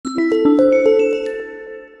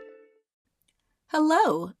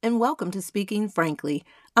Hello, and welcome to Speaking Frankly.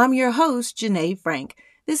 I'm your host, Janae Frank.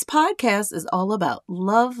 This podcast is all about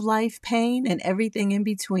love, life, pain, and everything in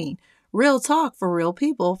between. Real talk for real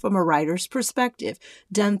people from a writer's perspective,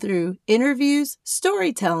 done through interviews,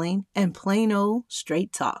 storytelling, and plain old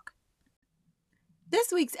straight talk.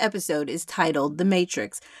 This week's episode is titled The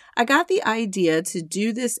Matrix. I got the idea to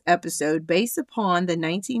do this episode based upon the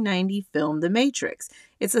 1990 film The Matrix.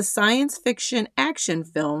 It's a science fiction action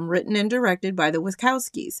film written and directed by the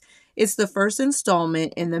Wachowskis. It's the first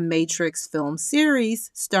installment in the Matrix film series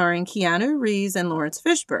starring Keanu Reeves and Lawrence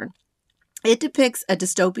Fishburne. It depicts a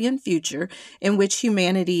dystopian future in which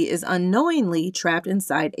humanity is unknowingly trapped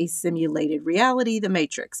inside a simulated reality, the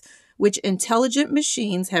Matrix, which intelligent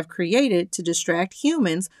machines have created to distract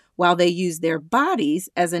humans while they use their bodies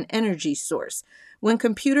as an energy source. When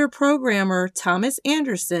computer programmer Thomas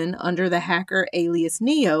Anderson, under the hacker alias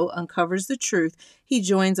Neo, uncovers the truth, he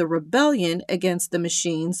joins a rebellion against the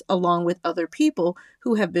machines along with other people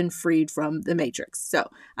who have been freed from the Matrix.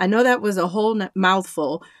 So I know that was a whole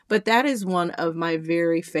mouthful, but that is one of my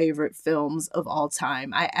very favorite films of all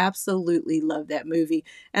time. I absolutely love that movie.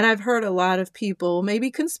 And I've heard a lot of people,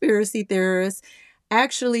 maybe conspiracy theorists,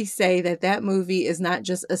 actually say that that movie is not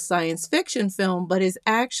just a science fiction film, but is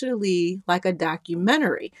actually like a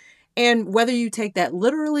documentary. And whether you take that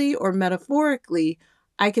literally or metaphorically,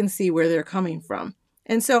 I can see where they're coming from.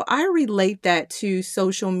 And so I relate that to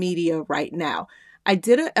social media right now. I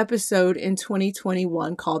did an episode in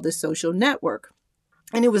 2021 called The Social Network.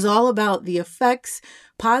 And it was all about the effects,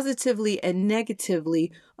 positively and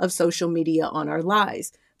negatively, of social media on our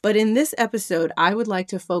lives. But in this episode, I would like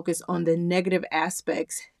to focus on the negative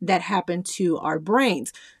aspects that happen to our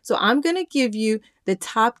brains. So I'm going to give you the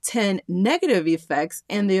top 10 negative effects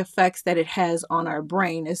and the effects that it has on our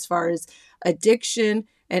brain as far as addiction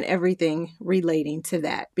and everything relating to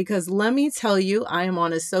that. Because let me tell you, I am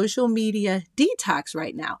on a social media detox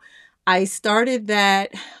right now. I started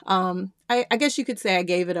that, I guess you could say I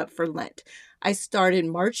gave it up for Lent. I started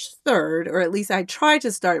March 3rd, or at least I tried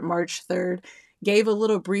to start March 3rd, gave a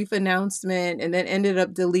little brief announcement, and then ended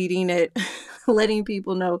up deleting it, letting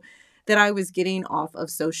people know that I was getting off of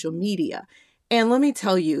social media. And let me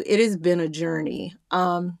tell you, it has been a journey.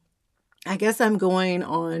 I guess I'm going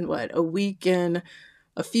on, a week and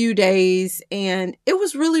a few days, and it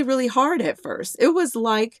was really, really hard at first. It was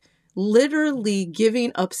like literally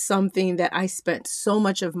giving up something that I spent so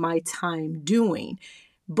much of my time doing.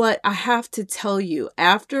 But I have to tell you,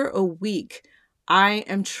 after a week, I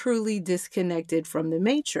am truly disconnected from the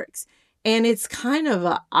Matrix. And it's kind of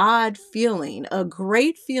an odd feeling, a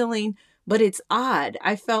great feeling, but it's odd.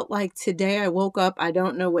 I felt like today I woke up, I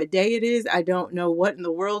don't know what day it is. I don't know what in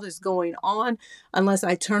the world is going on unless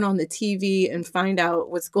I turn on the TV and find out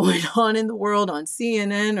what's going on in the world on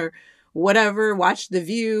CNN or whatever, watch The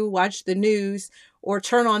View, watch the news, or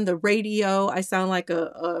turn on the radio. I sound like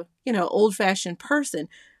a old-fashioned person.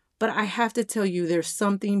 But I have to tell you, there's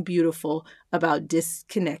something beautiful about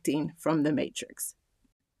disconnecting from the Matrix.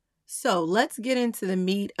 So let's get into the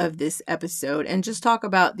meat of this episode and just talk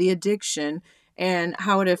about the addiction and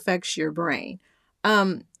how it affects your brain.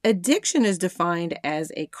 Addiction is defined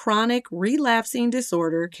as a chronic relapsing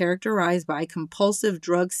disorder characterized by compulsive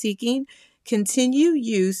drug seeking, continued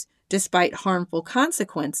use despite harmful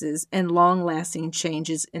consequences, and long-lasting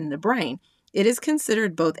changes in the brain. It is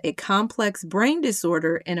considered both a complex brain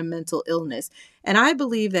disorder and a mental illness. And I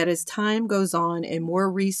believe that as time goes on and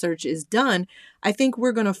more research is done, I think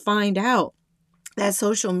we're going to find out that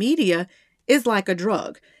social media is like a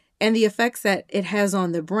drug. And the effects that it has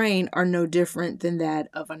on the brain are no different than that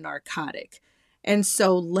of a narcotic. And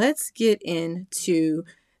so let's get into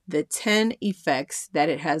the 10 effects that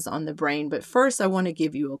it has on the brain. But first, I want to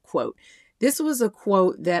give you a quote. This was a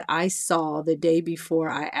quote that I saw the day before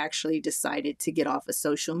I actually decided to get off of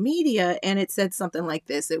social media. And it said something like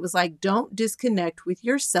this. It was like, don't disconnect with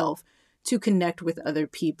yourself to connect with other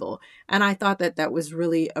people. And I thought that that was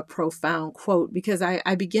really a profound quote because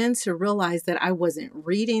I began to realize that I wasn't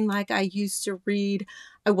reading like I used to read.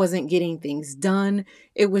 I wasn't getting things done.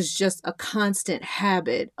 It was just a constant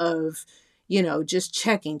habit of just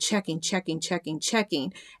checking,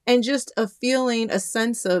 and just a feeling, a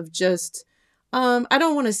sense of just, I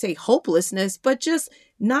don't want to say hopelessness, but just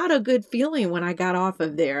not a good feeling when I got off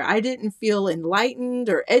of there. I didn't feel enlightened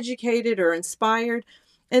or educated or inspired.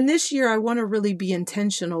 And this year, I want to really be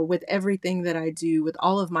intentional with everything that I do, with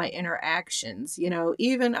all of my interactions.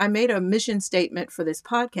 Even I made a mission statement for this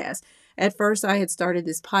podcast. At first, I had started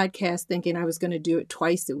this podcast thinking I was going to do it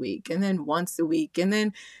twice a week and then once a week. And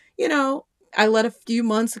then, I let a few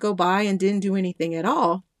months go by and didn't do anything at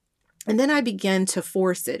all. And then I began to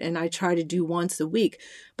force it and I try to do once a week.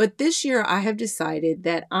 But this year I have decided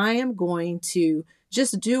that I am going to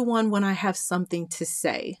just do one when I have something to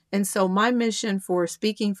say. And so my mission for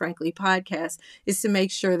Speaking Frankly podcast is to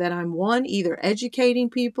make sure that I'm one, either educating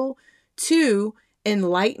people, two,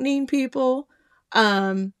 enlightening people,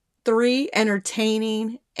 three,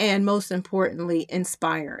 entertaining, and most importantly,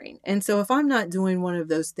 inspiring. And so if I'm not doing one of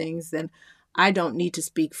those things, then I don't need to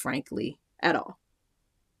speak frankly at all.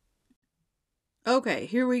 Okay,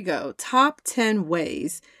 here we go. Top 10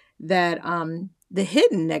 ways that the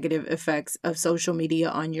hidden negative effects of social media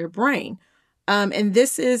on your brain. And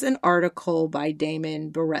this is an article by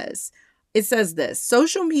Damon Perez. It says this: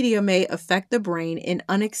 social media may affect the brain in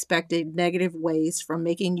unexpected negative ways, from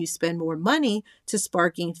making you spend more money to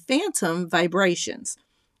sparking phantom vibrations.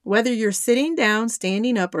 Whether you're sitting down,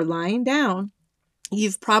 standing up, or lying down,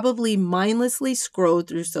 you've probably mindlessly scrolled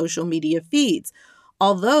through social media feeds.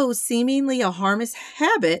 Although seemingly a harmless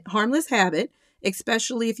habit,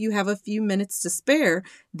 especially if you have a few minutes to spare,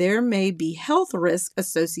 there may be health risks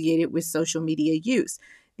associated with social media use.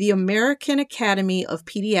 The American Academy of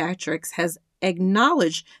Pediatrics has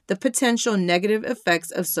acknowledged the potential negative effects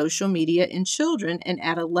of social media in children and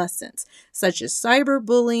adolescents, such as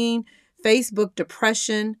cyberbullying, Facebook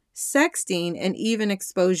depression, sexting, and even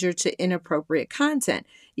exposure to inappropriate content.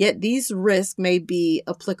 Yet these risks may be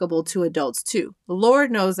applicable to adults too. The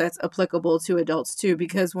Lord knows that's applicable to adults too,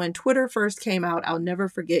 because when Twitter first came out, I'll never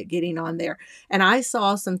forget getting on there. And I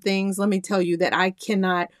saw some things, let me tell you, that I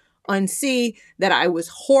cannot unsee, that I was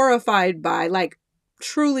horrified by, like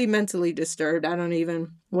truly mentally disturbed. I don't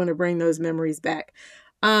even want to bring those memories back.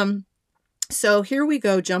 So here we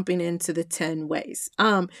go, jumping into the 10 ways.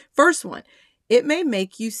 First one, it may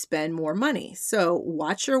make you spend more money. So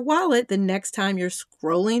watch your wallet the next time you're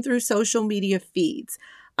scrolling through social media feeds.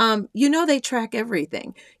 They track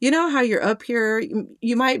everything. You know how you're up here,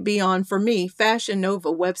 you might be on, for me, Fashion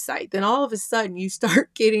Nova website. Then all of a sudden you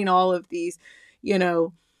start getting all of these,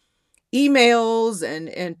 emails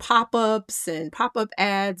and pop-ups and pop-up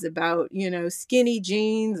ads about, skinny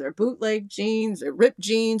jeans or bootleg jeans or ripped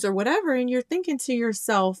jeans or whatever. And you're thinking to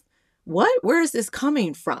yourself, where is this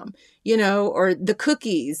coming from? Or the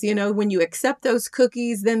cookies, when you accept those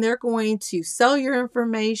cookies, then they're going to sell your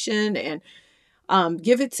information and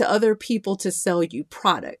give it to other people to sell you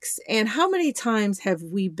products. And how many times have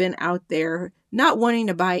we been out there not wanting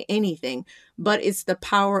to buy anything, but it's the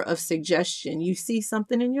power of suggestion. You see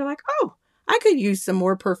something and you're like, oh, I could use some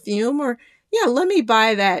more perfume, or yeah, let me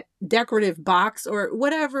buy that decorative box or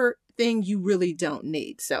whatever thing you really don't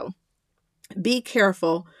need. So be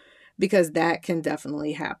careful, because that can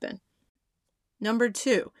definitely happen. Number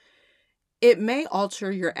 2, it may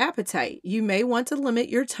alter your appetite. You may want to limit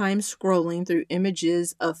your time scrolling through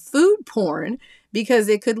images of food porn, because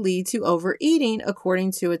it could lead to overeating,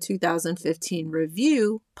 according to a 2015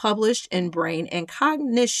 review published in Brain and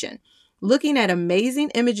Cognition. Looking at amazing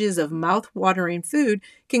images of mouth-watering food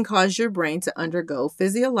can cause your brain to undergo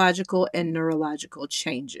physiological and neurological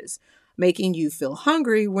changes, making you feel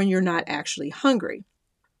hungry when you're not actually hungry.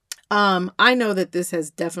 I know that this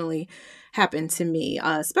has definitely happened to me,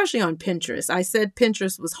 especially on Pinterest. I said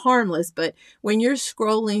Pinterest was harmless, but when you're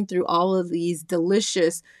scrolling through all of these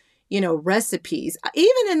delicious, recipes,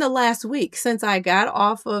 even in the last week, since I got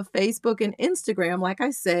off of Facebook and Instagram, like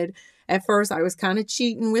I said, at first I was kind of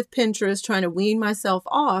cheating with Pinterest, trying to wean myself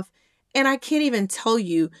off. And I can't even tell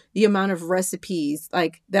you the amount of recipes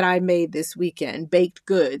like that I made this weekend. Baked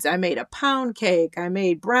goods. I made a pound cake. I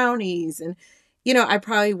made brownies, and I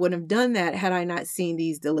probably wouldn't have done that had I not seen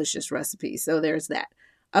these delicious recipes. So there's that.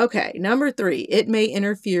 Okay, number 3, it may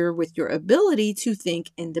interfere with your ability to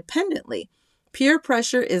think independently. Peer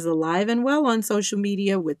pressure is alive and well on social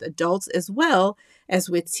media, with adults as well as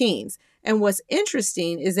with teens. And what's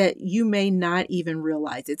interesting is that you may not even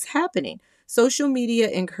realize it's happening. Social media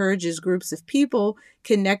encourages groups of people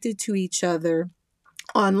connected to each other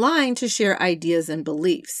online to share ideas and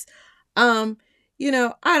beliefs.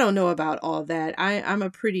 I don't know about all that. I'm a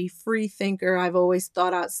pretty free thinker. I've always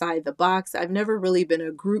thought outside the box. I've never really been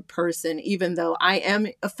a group person, even though I am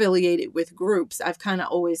affiliated with groups. I've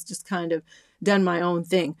always just done my own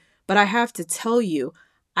thing. But I have to tell you,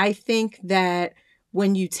 I think that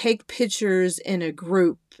when you take pictures in a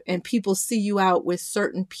group and people see you out with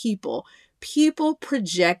certain people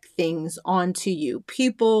project things onto you.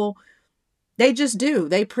 They just do.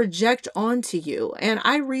 They project onto you. And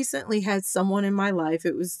I recently had someone in my life.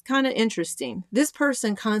 It was kind of interesting. This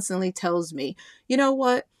person constantly tells me, you know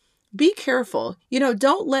what? Be careful.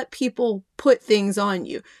 Don't let people put things on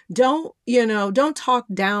you. Don't talk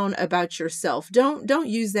down about yourself. Don't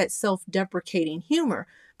use that self-deprecating humor.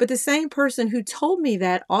 But the same person who told me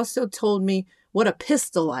that also told me what a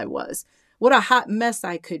pistol I was, what a hot mess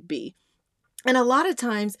I could be. And a lot of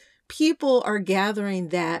times people are gathering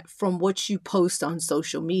that from what you post on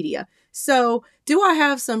social media. So, do I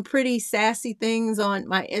have some pretty sassy things on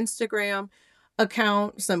my Instagram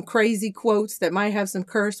account, some crazy quotes that might have some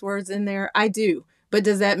curse words in there? I do. But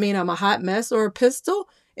does that mean I'm a hot mess or a pistol?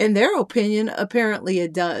 In their opinion, apparently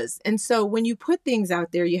it does. And so when you put things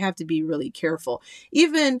out there, you have to be really careful.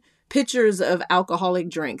 Even pictures of alcoholic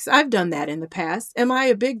drinks. I've done that in the past. Am I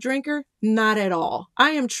a big drinker? Not at all.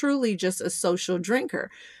 I am truly just a social drinker.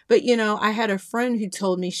 But I had a friend who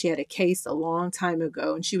told me she had a case a long time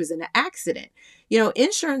ago and she was in an accident.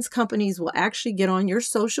 Insurance companies will actually get on your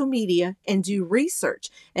social media and do research.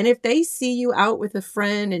 And if they see you out with a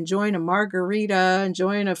friend enjoying a margarita,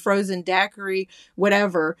 enjoying a frozen daiquiri,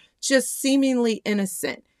 whatever, just seemingly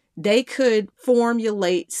innocent, they could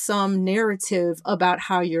formulate some narrative about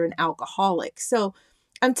how you're an alcoholic. So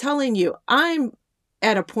I'm telling you, I'm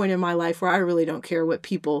at a point in my life where I really don't care what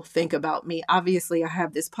people think about me. Obviously, I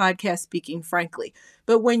have this podcast, Speaking Frankly.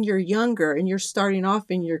 But when you're younger and you're starting off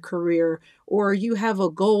in your career, or you have a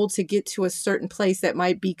goal to get to a certain place that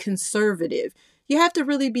might be conservative, you have to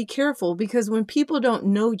really be careful, because when people don't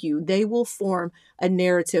know you, they will form a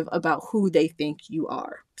narrative about who they think you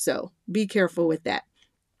are. So be careful with that.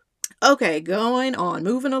 Okay, going on,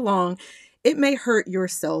 moving along. It may hurt your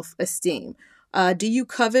self-esteem. Do you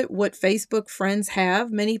covet what Facebook friends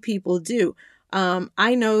have? Many people do.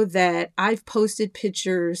 I know that I've posted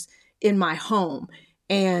pictures in my home,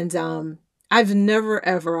 and I've never,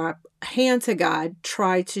 ever, hand to God,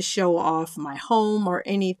 tried to show off my home or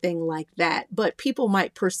anything like that. But people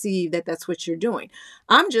might perceive that that's what you're doing.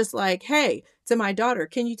 I'm just like, hey, to my daughter,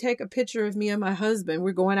 can you take a picture of me and my husband?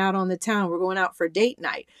 We're going out on the town. We're going out for date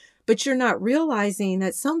night. But you're not realizing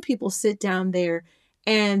that some people sit down there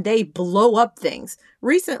and they blow up things.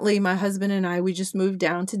 Recently, my husband and I, we just moved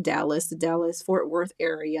down to Dallas, the Dallas-Fort Worth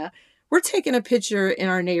area. We're taking a picture in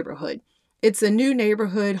our neighborhood. It's a new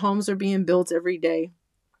neighborhood. Homes are being built every day.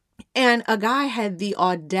 And a guy had the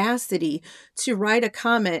audacity to write a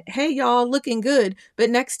comment, hey, y'all, looking good,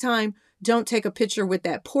 but next time, don't take a picture with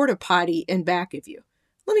that porta potty in back of you.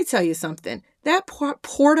 Let me tell you something. That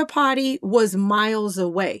porta potty was miles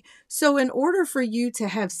away. So in order for you to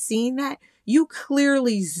have seen that, you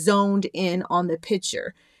clearly zoned in on the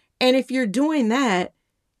picture. And if you're doing that,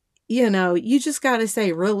 you just got to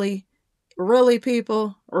say, really? Really,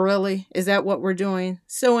 people? Really? Is that what we're doing?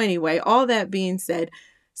 So anyway, all that being said,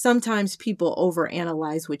 sometimes people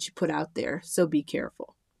overanalyze what you put out there. So be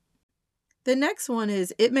careful. The next one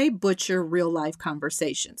is, it may butcher real life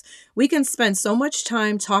conversations. We can spend so much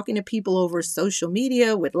time talking to people over social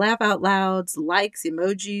media with laugh out louds, likes,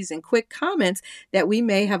 emojis, and quick comments that we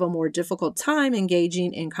may have a more difficult time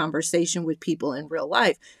engaging in conversation with people in real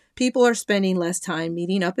life. People are spending less time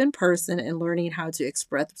meeting up in person and learning how to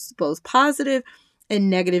express both positive and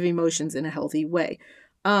negative emotions in a healthy way.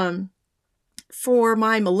 For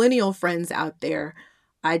my millennial friends out there,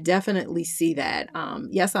 I definitely see that.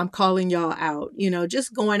 Yes, I'm calling y'all out,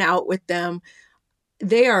 just going out with them.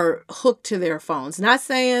 They are hooked to their phones. Not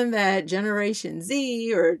saying that Generation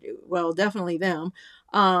Z well, definitely them.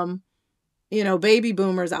 Baby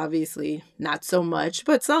boomers, obviously not so much,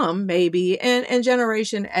 but some maybe. And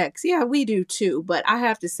Generation X. Yeah, we do too. But I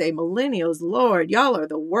have to say, millennials, Lord, y'all are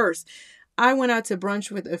the worst. I went out to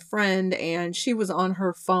brunch with a friend and she was on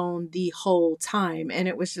her phone the whole time. And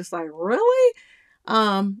it was just like, really?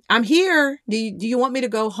 I'm here. Do you want me to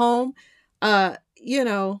go home? And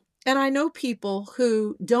I know people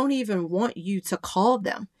who don't even want you to call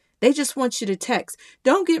them. They just want you to text.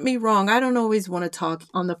 Don't get me wrong. I don't always want to talk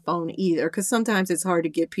on the phone either, because sometimes it's hard to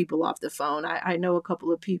get people off the phone. I know a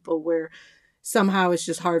couple of people where somehow it's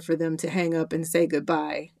just hard for them to hang up and say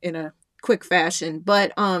goodbye in a quick fashion.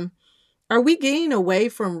 But, are we getting away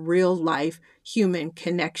from real life human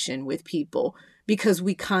connection with people because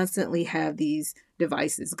we constantly have these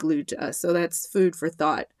devices glued to us? So that's food for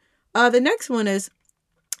thought. The next one is,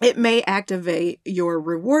 it may activate your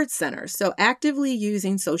reward center. So actively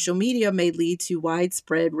using social media may lead to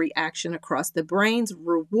widespread reaction across the brain's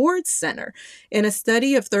reward center. In a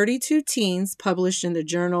study of 32 teens published in the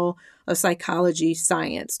Journal of Psychology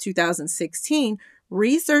Science, 2016,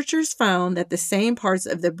 researchers found that the same parts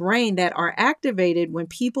of the brain that are activated when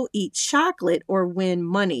people eat chocolate or win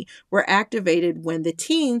money were activated when the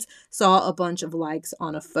teens saw a bunch of likes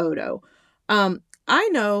on a photo. I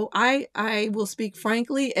know I will speak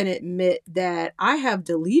frankly and admit that I have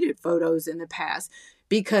deleted photos in the past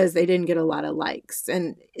because they didn't get a lot of likes.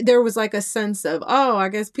 And there was like a sense of, oh, I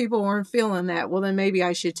guess people weren't feeling that. Well, then maybe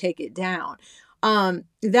I should take it down.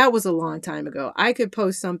 That was a long time ago. I could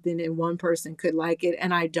post something and one person could like it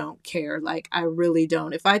and I don't care. Like, I really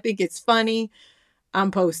don't. If I think it's funny,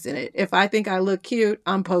 I'm posting it. If I think I look cute,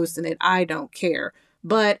 I'm posting it. I don't care.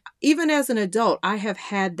 But even as an adult, I have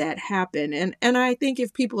had that happen. And I think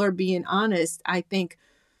if people are being honest, I think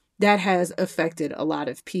that has affected a lot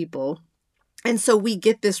of people. And so we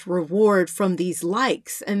get this reward from these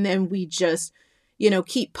likes and then we just,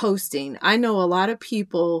 keep posting. I know a lot of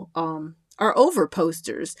people are over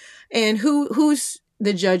posters, and who's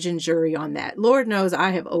the judge and jury on that? Lord knows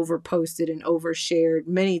I have overposted and overshared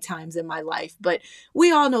many times in my life, but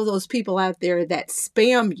we all know those people out there that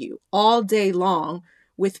spam you all day long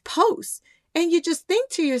with posts. And you just think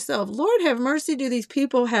to yourself, Lord have mercy, do these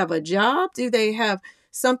people have a job? Do they have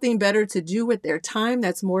something better to do with their time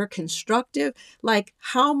that's more constructive? Like,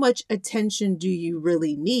 how much attention do you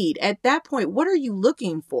really need? At that point, what are you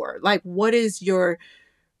looking for? Like, what is your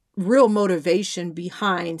real motivation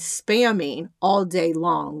behind spamming all day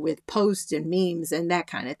long with posts and memes and that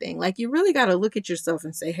kind of thing? Like, you really got to look at yourself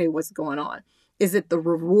and say, hey, what's going on? Is it the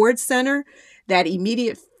reward center, that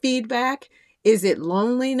immediate feedback? Is it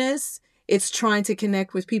loneliness? It's trying to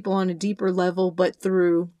connect with people on a deeper level, but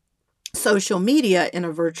through social media in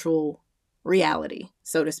a virtual reality,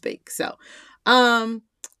 so to speak. So,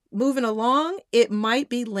 moving along, it might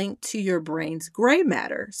be linked to your brain's gray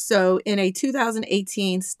matter. So in a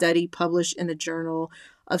 2018 study published in the Journal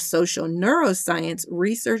of Social Neuroscience,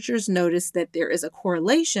 researchers noticed that there is a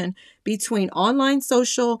correlation between online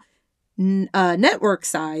social network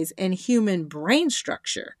size and human brain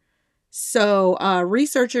structure. So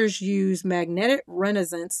researchers use magnetic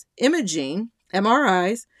resonance imaging,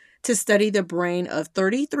 MRIs, to study the brain of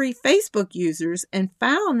 33 Facebook users and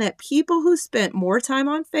found that people who spent more time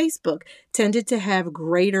on Facebook tended to have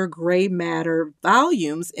greater gray matter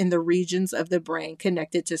volumes in the regions of the brain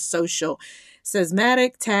connected to social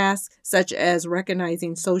seismic tasks, such as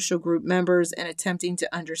recognizing social group members and attempting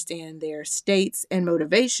to understand their states and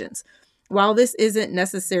motivations. While this isn't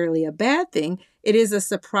necessarily a bad thing, it is a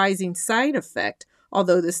surprising side effect,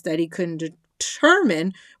 although the study couldn't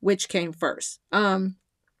determine which came first.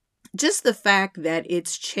 Just the fact that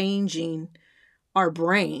it's changing our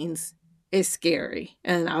brains is scary.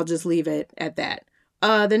 And I'll just leave it at that.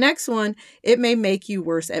 The next one, it may make you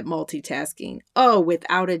worse at multitasking. Oh,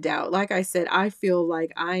 without a doubt. Like I said, I feel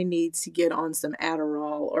like I need to get on some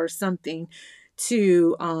Adderall or something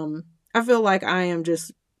to, I feel like I am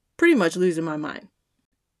just pretty much losing my mind.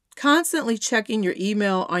 Constantly checking your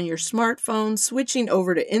email on your smartphone, switching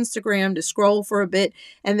over to Instagram to scroll for a bit,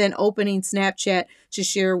 and then opening Snapchat to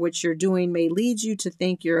share what you're doing may lead you to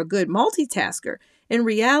think you're a good multitasker. In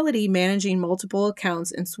reality, managing multiple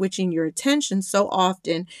accounts and switching your attention so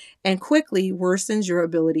often and quickly worsens your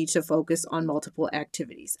ability to focus on multiple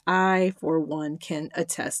activities. I, for one, can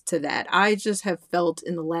attest to that. I just have felt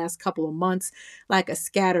in the last couple of months like a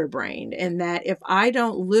scatterbrain, and that if I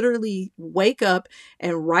don't literally wake up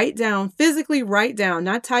and physically write down,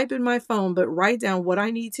 not type in my phone, but write down what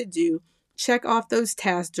I need to do, check off those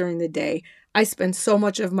tasks during the day, I spend so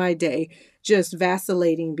much of my day just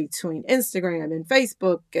vacillating between Instagram and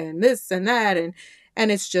Facebook and this and that, and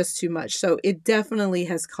it's just too much. So it definitely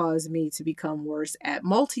has caused me to become worse at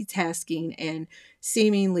multitasking and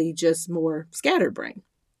seemingly just more scatterbrain.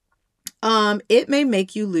 It may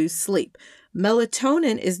make you lose sleep.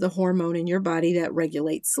 Melatonin is the hormone in your body that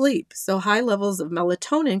regulates sleep. So high levels of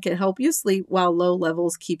melatonin can help you sleep while low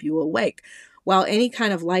levels keep you awake. While any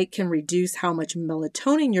kind of light can reduce how much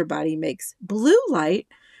melatonin your body makes, blue light,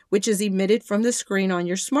 which is emitted from the screen on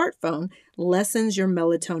your smartphone, lessens your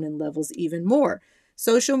melatonin levels even more.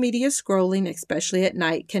 Social media scrolling, especially at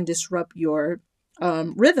night, can disrupt your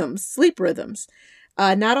sleep rhythms.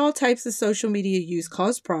 Not all types of social media use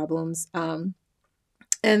cause problems. And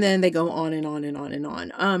then they go on and on and on and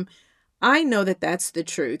on. I know that that's the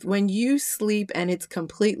truth. When you sleep and it's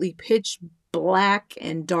completely pitch black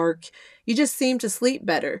and dark, you just seem to sleep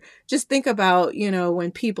better. Just think about,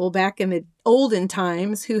 when people back in the olden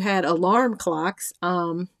times who had alarm clocks,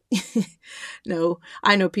 no,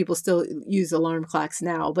 I know people still use alarm clocks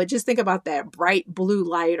now, but just think about that bright blue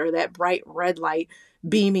light or that bright red light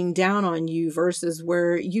beaming down on you versus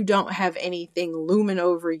where you don't have anything looming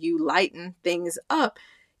over you, lighting things up,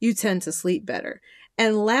 you tend to sleep better.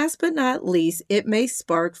 And last but not least, it may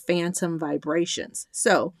spark phantom vibrations.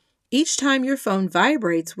 So each time your phone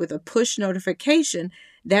vibrates with a push notification,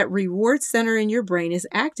 that reward center in your brain is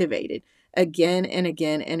activated again and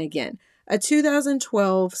again and again. A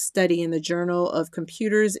 2012 study in the Journal of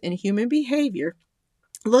Computers and Human Behavior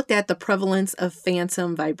looked at the prevalence of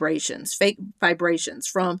phantom vibrations, fake vibrations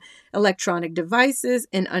from electronic devices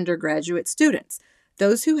in undergraduate students.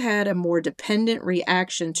 Those who had a more dependent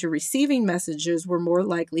reaction to receiving messages were more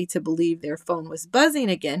likely to believe their phone was buzzing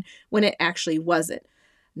again when it actually wasn't.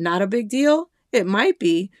 Not a big deal? It might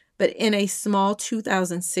be, but in a small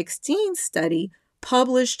 2016 study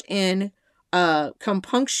published in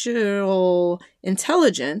Compunctional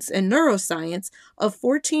Intelligence and Neuroscience, of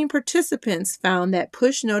 14 participants found that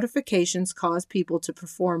push notifications caused people to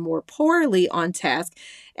perform more poorly on tasks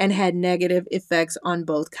and had negative effects on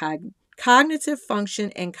both cognitive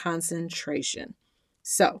function and concentration.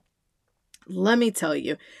 So, let me tell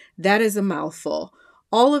you, that is a mouthful.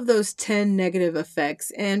 All of those 10 negative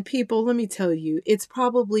effects, and people, let me tell you, it's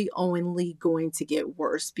probably only going to get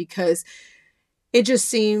worse because it just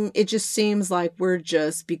seems like we're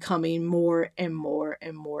just becoming more and more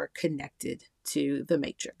and more connected to the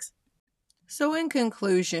matrix. So in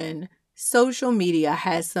conclusion, social media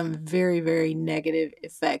has some very, very negative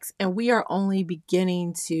effects, and we are only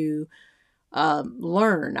beginning to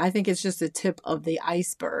learn. I think it's just the tip of the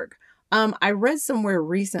iceberg. I read somewhere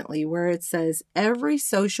recently where it says every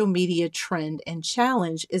social media trend and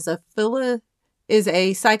challenge is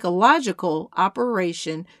a psychological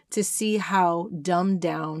operation to see how dumbed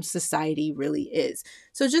down society really is.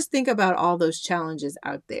 So just think about all those challenges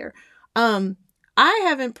out there. I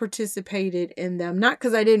haven't participated in them, not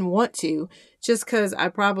because I didn't want to, just because I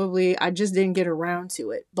just didn't get around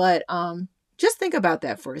to it. But just think about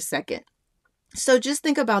that for a second. So just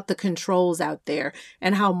think about the controls out there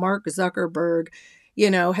and how Mark Zuckerberg,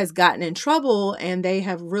 has gotten in trouble, and they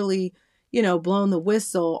have really, blown the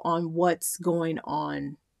whistle on what's going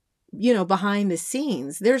on, behind the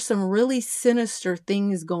scenes. There's some really sinister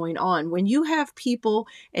things going on. When you have people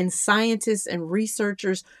and scientists and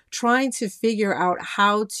researchers trying to figure out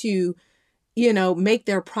how to, make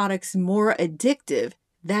their products more addictive,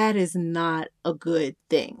 that is not a good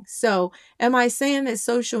thing. So, am I saying that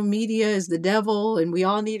social media is the devil and we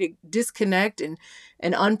all need to disconnect and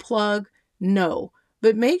unplug? No.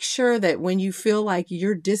 But make sure that when you feel like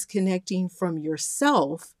you're disconnecting from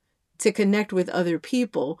yourself to connect with other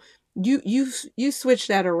people, you switch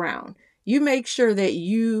that around. You make sure that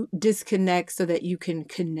you disconnect so that you can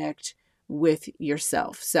connect with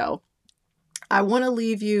yourself. So, I want to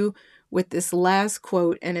leave you with this last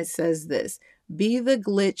quote, and it says this: be the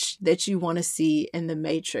glitch that you want to see in the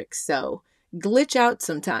matrix. So glitch out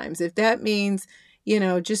sometimes. If that means,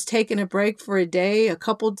 just taking a break for a day, a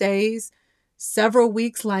couple days, several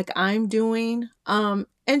weeks like I'm doing, and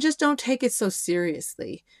just don't take it so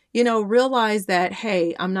seriously. Realize that,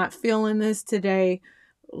 hey, I'm not feeling this today.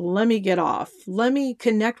 Let me get off. Let me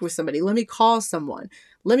connect with somebody. Let me call someone.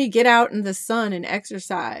 Let me get out in the sun and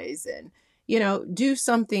exercise and do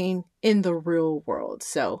something in the real world.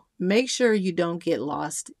 So make sure you don't get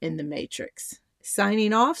lost in the matrix.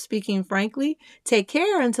 Signing off, speaking frankly. Take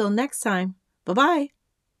care until next time. Bye-bye.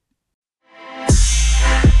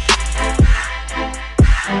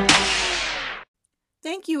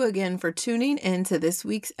 Thank you again for tuning in to this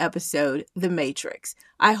week's episode, The Matrix.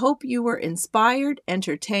 I hope you were inspired,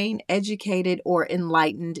 entertained, educated, or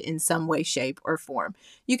enlightened in some way, shape, or form.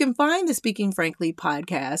 You can find the Speaking Frankly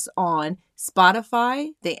podcast on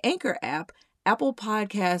Spotify, the Anchor app, Apple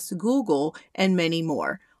Podcasts, Google, and many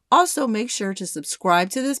more. Also, make sure to subscribe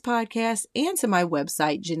to this podcast and to my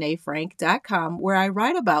website, JanaeFrank.com, where I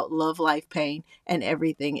write about love, life, pain, and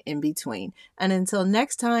everything in between. And until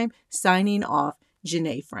next time, signing off,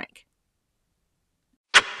 Janae Frank.